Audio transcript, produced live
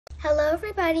Hello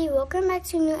everybody, welcome back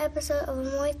to a new episode of a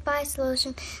Moist By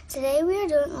Solution. Today we are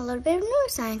doing a little bit of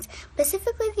neuroscience,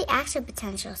 specifically the action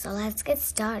potential, so let's get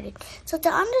started. So to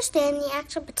understand the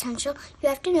action potential, you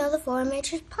have to know the four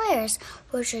major players,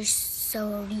 which are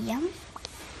sodium,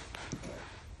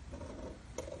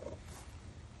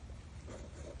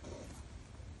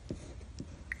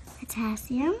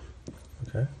 potassium,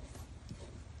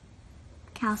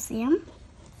 calcium,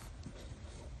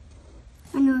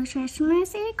 a neurotransmitter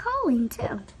acetylcholine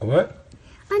too. A what?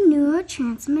 A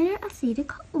neurotransmitter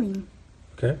acetylcholine.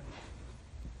 Okay.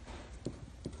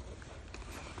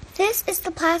 This is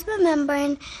the plasma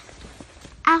membrane.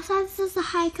 Outside this is the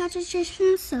high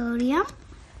concentration of sodium.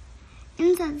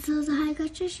 Inside the cell is a high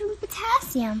concentration of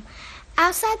potassium.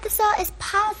 Outside the cell is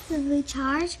positively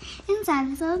charged.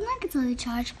 Inside the cell is negatively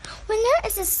charged. When there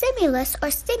is a stimulus or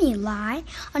stimuli,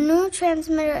 a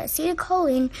neurotransmitter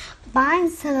acetylcholine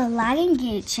binds to the ligand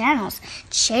gated channels,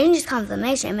 changes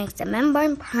conformation, and makes the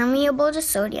membrane permeable to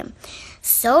sodium.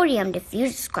 Sodium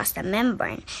diffuses across the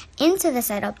membrane into the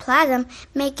cytoplasm,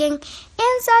 making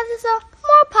inside the cell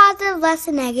more positive, less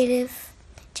negative.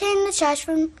 Changing the charge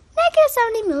from negative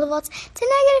 70 millivolts to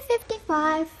negative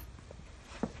 55.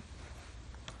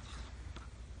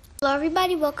 Hello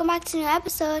everybody, welcome back to a new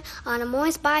episode on a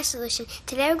Moist By Solution.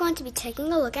 Today we're going to be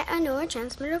taking a look at a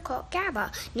neurotransmitter called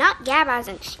GABA. Not GABA as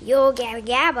in yo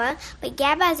GABA, but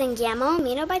GABA as in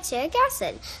gamma-aminobutyric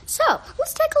acid. So,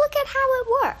 let's take a look at how it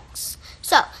works.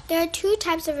 So, there are two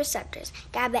types of receptors,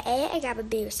 GABA A and GABA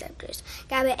B receptors.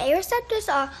 GABA A receptors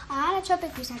are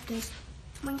ionotropic receptors.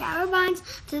 When GABA binds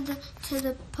to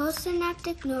the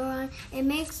postsynaptic neuron, it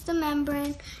makes the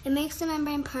membrane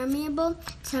permeable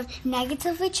to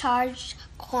negatively charged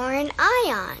chlorine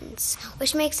ions,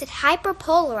 which makes it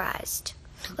hyperpolarized,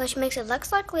 which makes it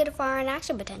less likely to fire an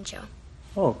action potential.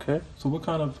 Oh, okay. So what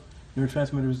kind of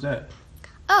neurotransmitter is that?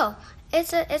 Oh,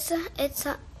 it's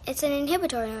an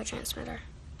inhibitory neurotransmitter.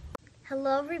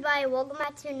 Hello everybody, welcome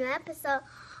back to a new episode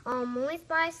on Moist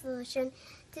By Solution.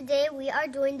 Today we are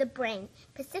doing the brain,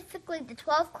 specifically the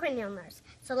 12 cranial nerves.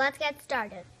 So let's get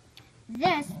started.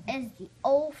 This is the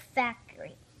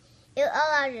olfactory. It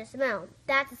allows you to smell.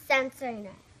 That's a sensory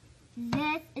nerve.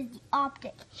 This is the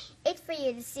optic. It's for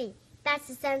you to see. That's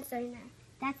the sensory nerve.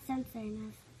 That's sensory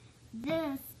nerve.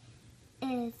 This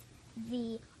is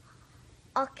the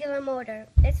ocular motor.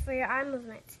 It's for your eye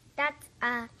movements. That's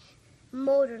a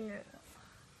motor nerve.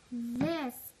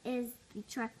 This is the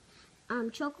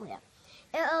trochlea.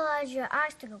 It allows your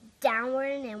eyes to go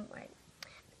downward and inward.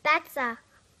 That's a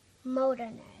motor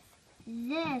nerve.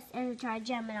 This is a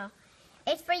trigeminal.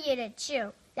 It's for you to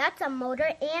chew. That's a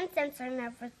motor and sensory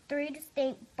nerve with three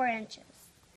distinct branches.